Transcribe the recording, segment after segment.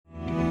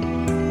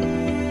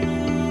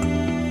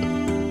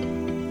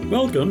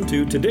Welcome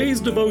to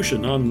today's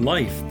devotion on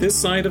life this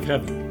side of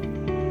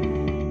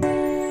heaven.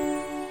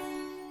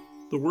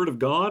 The Word of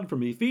God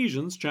from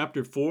Ephesians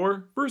chapter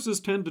 4,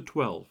 verses 10 to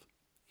 12.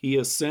 He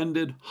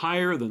ascended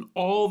higher than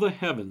all the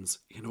heavens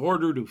in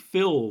order to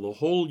fill the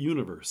whole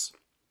universe.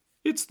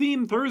 It's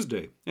Theme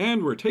Thursday,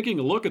 and we're taking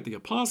a look at the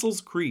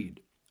Apostles'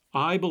 Creed.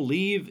 I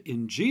believe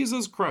in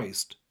Jesus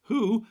Christ,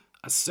 who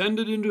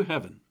ascended into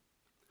heaven.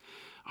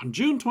 On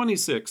June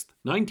 26,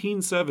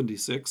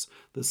 1976,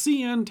 the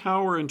CN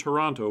Tower in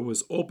Toronto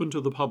was open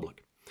to the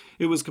public.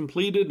 It was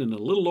completed in a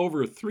little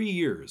over 3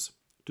 years.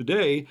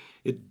 Today,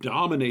 it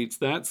dominates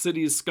that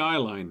city's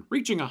skyline,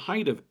 reaching a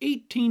height of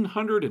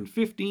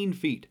 1,815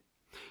 feet.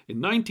 In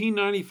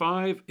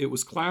 1995, it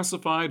was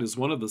classified as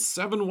one of the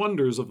 7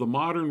 wonders of the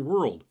modern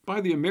world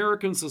by the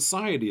American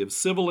Society of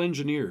Civil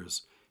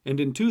Engineers, and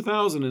in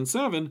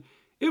 2007,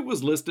 it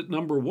was listed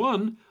number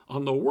 1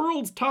 on the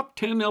world's top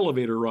 10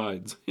 elevator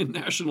rides in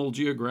National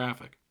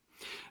Geographic.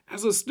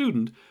 As a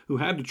student who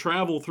had to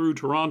travel through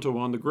Toronto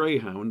on the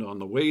Greyhound on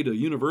the way to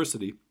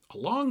university, a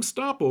long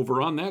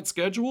stopover on that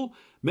schedule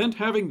meant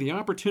having the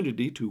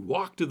opportunity to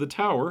walk to the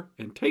tower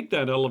and take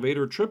that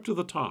elevator trip to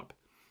the top.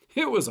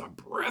 It was a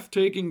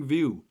breathtaking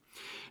view.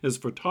 As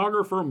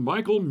photographer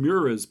Michael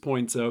Mures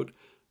points out,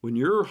 when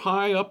you're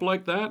high up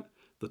like that,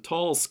 the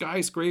tall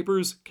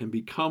skyscrapers can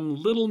become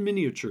little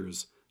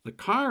miniatures. The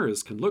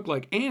cars can look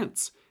like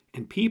ants,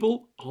 and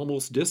people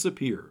almost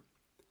disappear.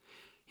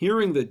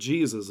 Hearing that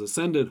Jesus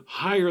ascended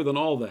higher than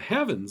all the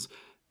heavens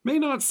may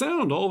not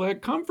sound all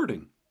that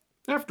comforting.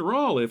 After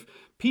all, if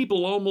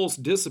people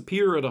almost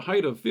disappear at a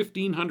height of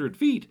 1,500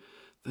 feet,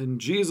 then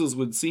Jesus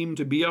would seem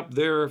to be up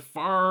there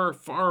far,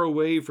 far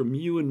away from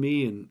you and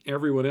me and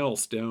everyone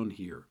else down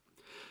here.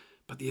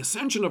 But the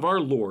ascension of our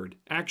Lord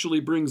actually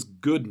brings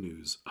good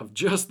news of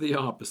just the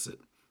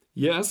opposite.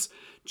 Yes,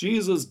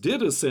 Jesus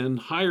did ascend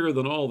higher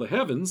than all the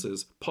heavens,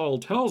 as Paul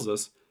tells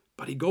us,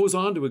 but he goes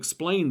on to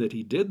explain that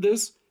he did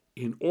this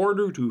in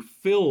order to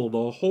fill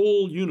the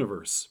whole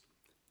universe.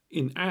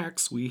 In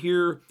Acts, we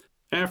hear,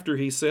 after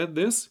he said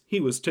this, he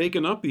was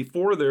taken up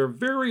before their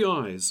very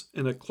eyes,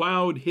 and a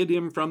cloud hid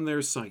him from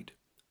their sight.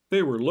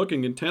 They were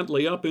looking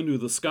intently up into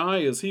the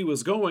sky as he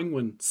was going,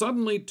 when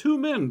suddenly 2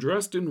 men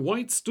dressed in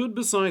white stood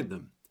beside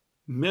them.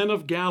 Men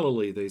of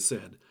Galilee, they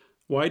said,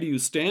 why do you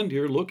stand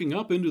here looking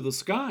up into the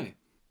sky?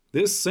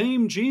 This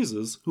same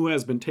Jesus who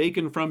has been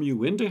taken from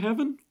you into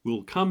heaven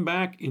will come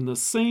back in the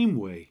same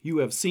way you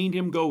have seen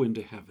him go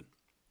into heaven.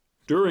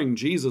 During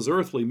Jesus'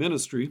 earthly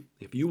ministry,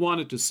 if you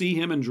wanted to see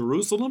him in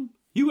Jerusalem,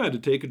 you had to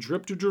take a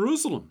trip to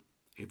Jerusalem.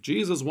 If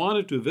Jesus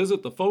wanted to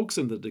visit the folks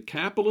in the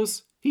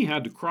Decapolis, he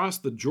had to cross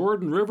the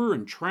Jordan River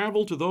and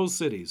travel to those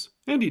cities,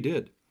 and he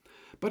did.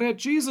 But at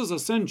Jesus'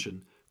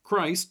 ascension,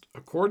 Christ,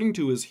 according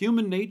to his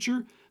human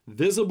nature,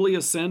 visibly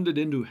ascended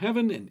into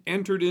heaven and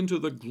entered into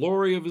the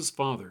glory of his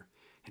Father,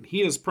 and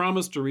he has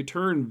promised to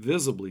return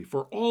visibly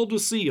for all to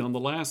see on the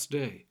last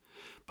day.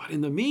 But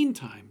in the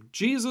meantime,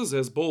 Jesus,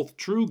 as both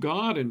true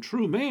God and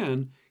true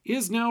man,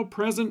 is now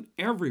present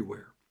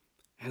everywhere.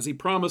 As he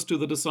promised to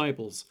the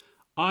disciples,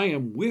 I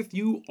am with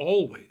you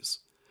always.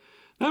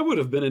 That would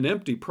have been an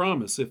empty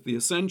promise if the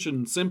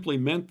ascension simply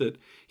meant that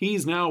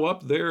he's now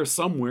up there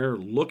somewhere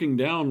looking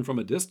down from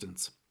a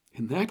distance.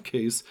 In that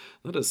case,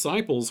 the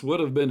disciples would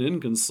have been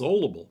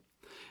inconsolable,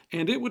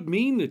 and it would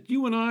mean that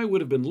you and I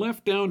would have been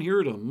left down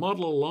here to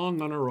muddle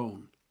along on our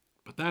own.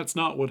 But that's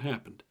not what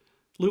happened.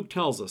 Luke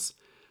tells us,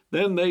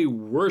 then they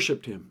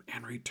worshipped him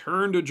and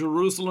returned to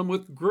Jerusalem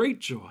with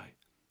great joy.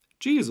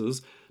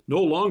 Jesus,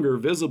 no longer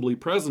visibly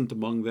present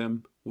among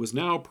them, was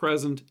now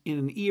present in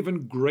an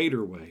even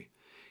greater way.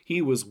 He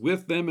was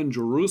with them in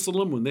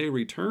Jerusalem when they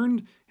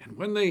returned and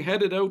when they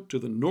headed out to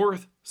the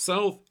north,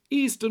 south,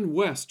 east, and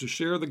west to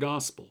share the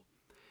gospel.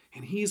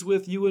 And he's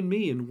with you and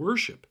me in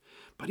worship.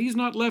 But he's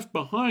not left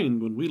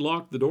behind when we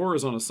lock the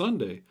doors on a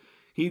Sunday.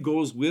 He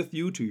goes with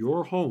you to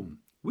your home,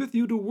 with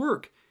you to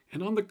work,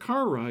 and on the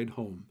car ride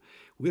home,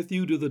 with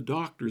you to the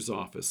doctor's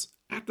office,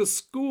 at the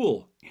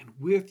school, and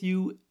with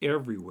you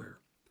everywhere.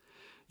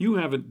 You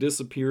haven't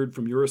disappeared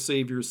from your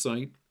Savior's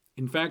sight.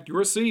 In fact,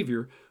 your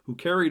Savior, who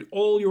carried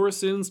all your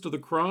sins to the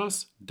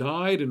cross,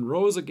 died and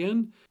rose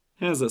again,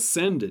 has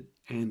ascended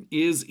and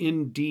is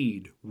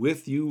indeed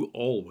with you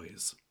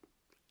always.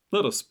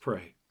 Let us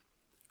pray.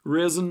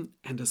 Risen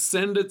and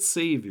ascended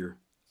Savior,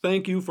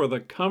 thank you for the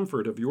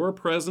comfort of your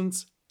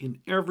presence in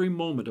every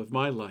moment of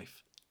my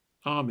life.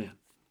 Amen.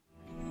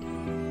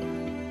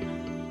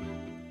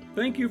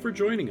 Thank you for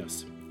joining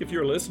us. If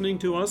you're listening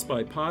to us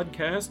by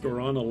podcast or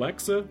on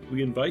Alexa,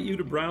 we invite you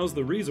to browse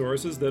the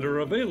resources that are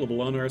available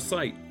on our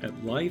site at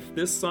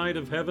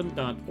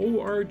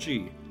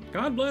lifethissideofheaven.org.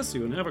 God bless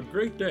you and have a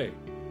great day.